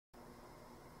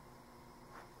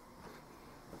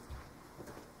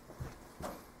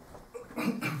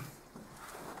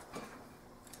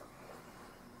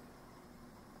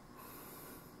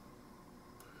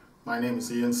My name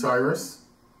is Ian Cyrus.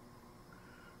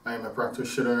 I am a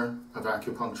practitioner of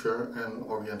acupuncture and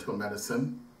oriental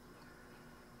medicine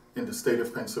in the state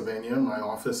of Pennsylvania. My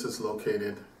office is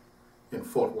located in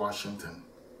Fort Washington,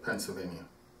 Pennsylvania.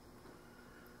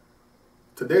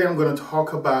 Today I'm going to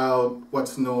talk about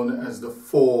what's known as the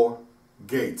 4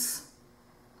 gates.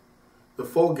 The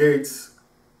 4 gates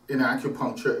in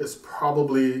acupuncture is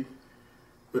probably,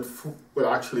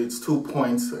 actually it's 2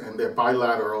 points and they're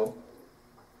bilateral.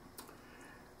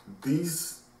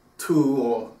 These 2,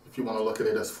 or if you want to look at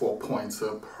it as 4 points,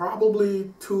 are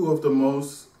probably 4 of the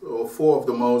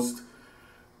most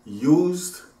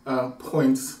used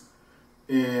points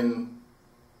in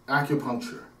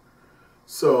acupuncture.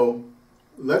 So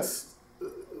let's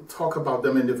talk about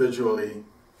them individually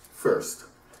first.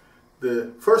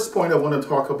 The first point I want to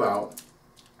talk about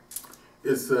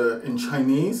is in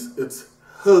Chinese, it's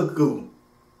Hegu,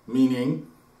 meaning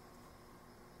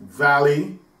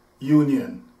valley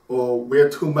union, or where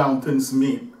 2 mountains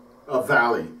meet, a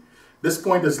valley. This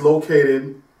point is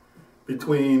located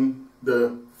between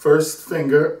the first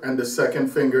finger and the second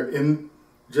finger, in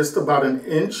just about an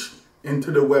inch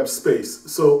into the web space.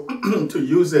 So to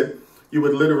use it, you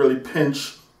would literally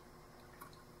pinch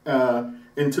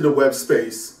into the web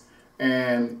space,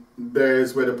 and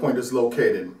there's where the point is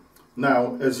located.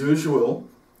 Now, as usual,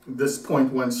 this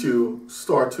point, once you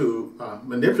start to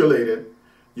manipulate it,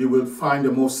 you will find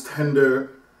the most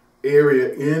tender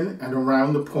area in and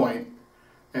around the point,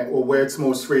 or where it's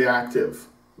most reactive.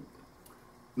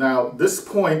 Now, this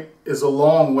point is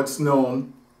along what's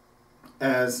known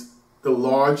as the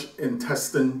large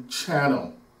intestine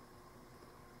channel.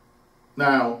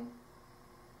 Now,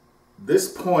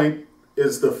 this point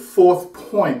is the 4th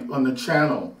point on the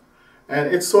channel,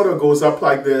 and it sort of goes up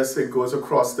like this. It goes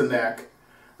across the neck,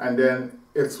 and then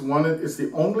it's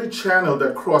the only channel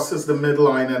that crosses the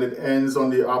midline, and it ends on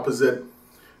the opposite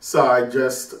side,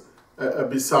 just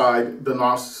beside the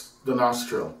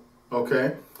nostril.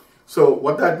 Okay, so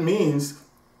what that means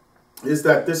is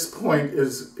that this point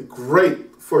is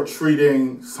great for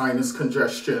treating sinus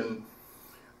congestion.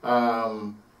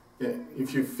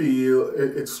 If you feel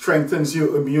it strengthens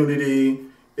your immunity.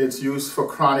 It's used for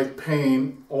chronic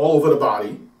pain all over the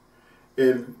body.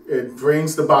 It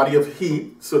drains the body of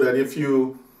heat, so that if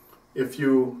you're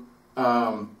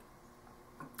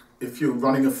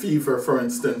running a fever, for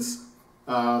instance,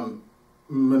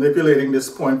 manipulating this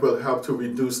point will help to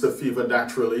reduce the fever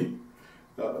naturally,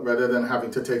 rather than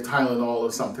having to take Tylenol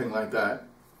or something like that.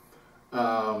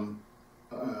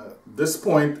 This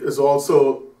point is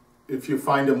also, if you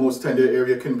find the most tender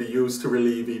area, can be used to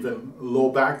relieve even low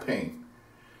back pain.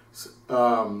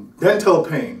 Dental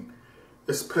pain,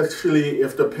 especially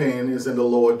if the pain is in the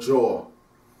lower jaw.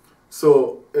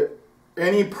 So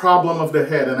any problem of the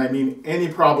head, and I mean any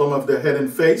problem of the head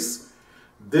and face,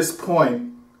 this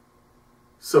point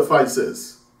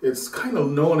suffices. It's kind of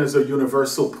known as a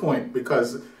universal point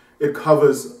because it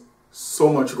covers so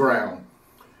much ground.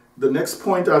 The next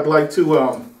point I'd like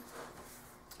to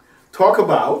talk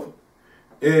about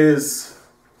is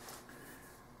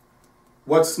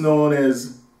what's known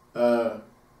as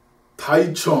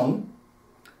Tai Chong,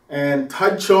 and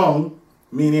Tai Chong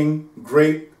meaning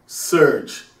great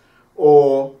surge,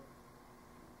 or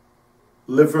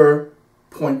liver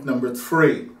point number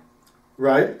 3,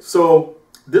 right? So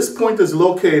this point is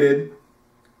located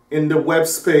in the web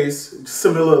space,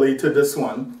 similarly to this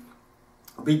one,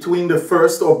 between the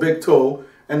first or big toe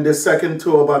and the second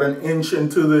toe, about an inch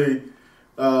into the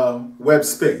web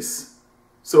space.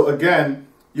 So again,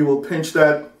 you will pinch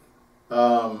that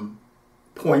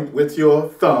point with your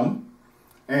thumb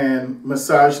and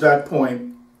massage that point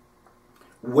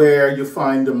where you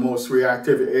find the most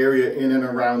reactive area in and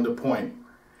around the point.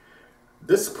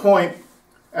 This point,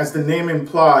 as the name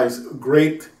implies,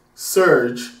 great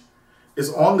surge,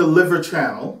 is on the liver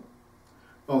channel,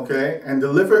 okay? And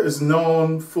the liver is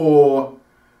known for,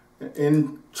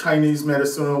 in Chinese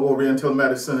medicine or oriental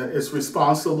medicine, it's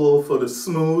responsible for the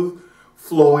smooth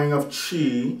flowing of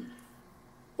qi,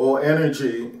 or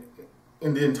energy,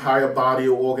 in the entire body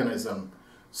or organism.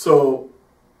 So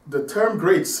the term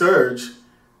great surge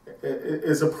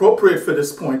is appropriate for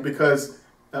this point because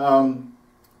the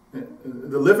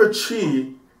liver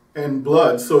qi and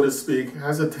blood, so to speak,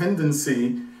 has a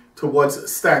tendency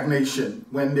towards stagnation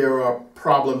when there are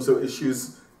problems or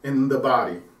issues in the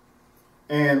body.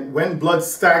 And when blood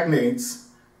stagnates,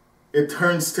 it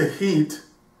turns to heat,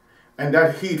 and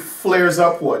that heat flares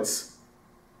upwards.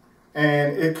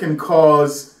 And it can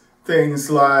cause things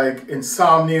like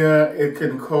insomnia, it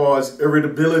can cause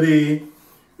irritability,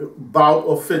 bout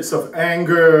or fits of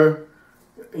anger,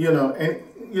 you know, and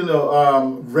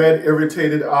red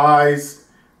irritated eyes,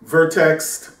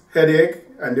 vertexed headache.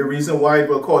 And the reason why it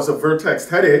will cause a vertexed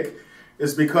headache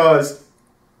is because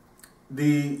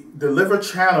the liver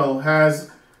channel has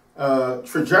a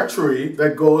trajectory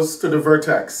that goes to the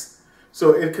vertex.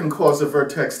 So it can cause a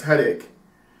vertexed headache.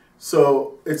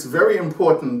 So it's very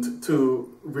important to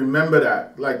remember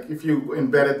that. Like if you're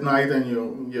in bed at night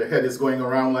and your head is going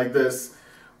around like this,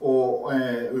 or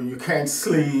you can't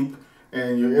sleep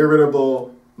and you're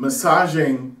irritable,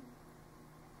 massaging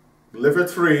liver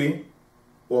 3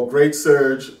 or great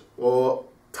surge or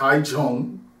Tai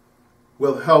Chong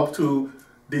will help to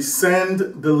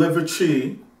descend the liver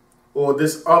chi, or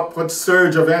this upward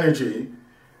surge of energy,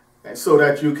 so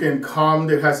that you can calm.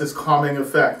 It has this calming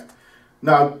effect.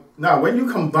 Now when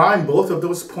you combine both of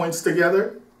those points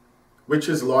together, which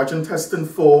is large intestine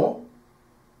 4,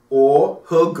 or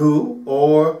He-gu,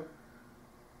 or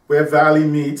where valley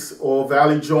meets, or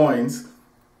valley joins,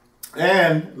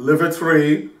 and liver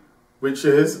 3, which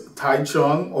is Tai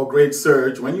Chong or great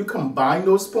surge, when you combine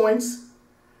those points,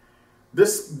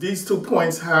 these 2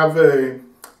 points have a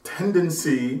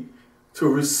tendency to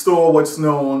restore what's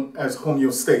known as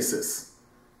homeostasis.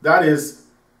 That is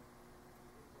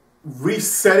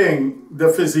resetting the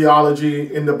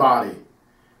physiology in the body.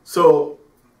 So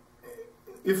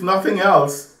if nothing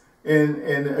else,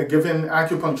 in a given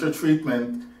acupuncture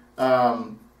treatment,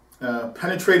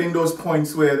 penetrating those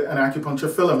points with an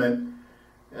acupuncture filament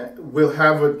will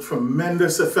have a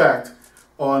tremendous effect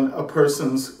on a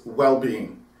person's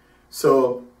well-being.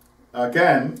 So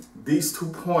again, these 2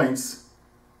 points,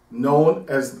 known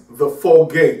as the 4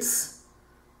 gates,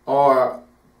 are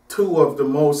 2 of the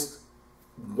most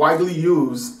widely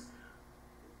used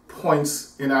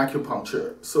points in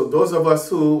acupuncture. So those of us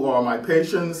who are my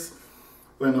patients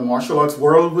in the martial arts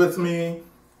world with me,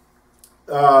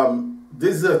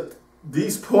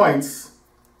 these points,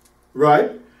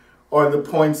 right, are the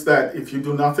points that if you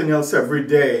do nothing else every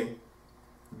day,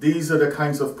 these are the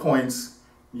kinds of points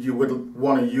you would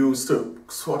want to use to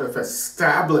sort of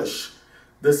establish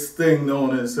this thing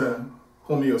known as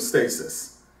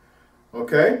homeostasis.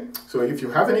 Okay, so if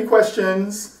you have any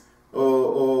questions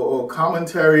or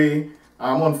commentary,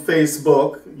 I'm on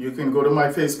Facebook. You can go to my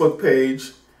Facebook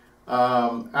page,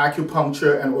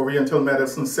 Acupuncture and Oriental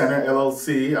Medicine Center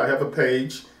LLC. I have a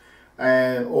page,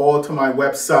 or to my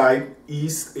website,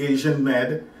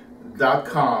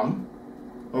 eastasianmed.com.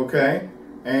 Okay,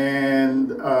 and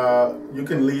you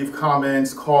can leave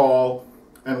comments, call,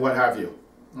 and what have you.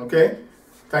 Okay,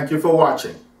 thank you for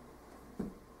watching.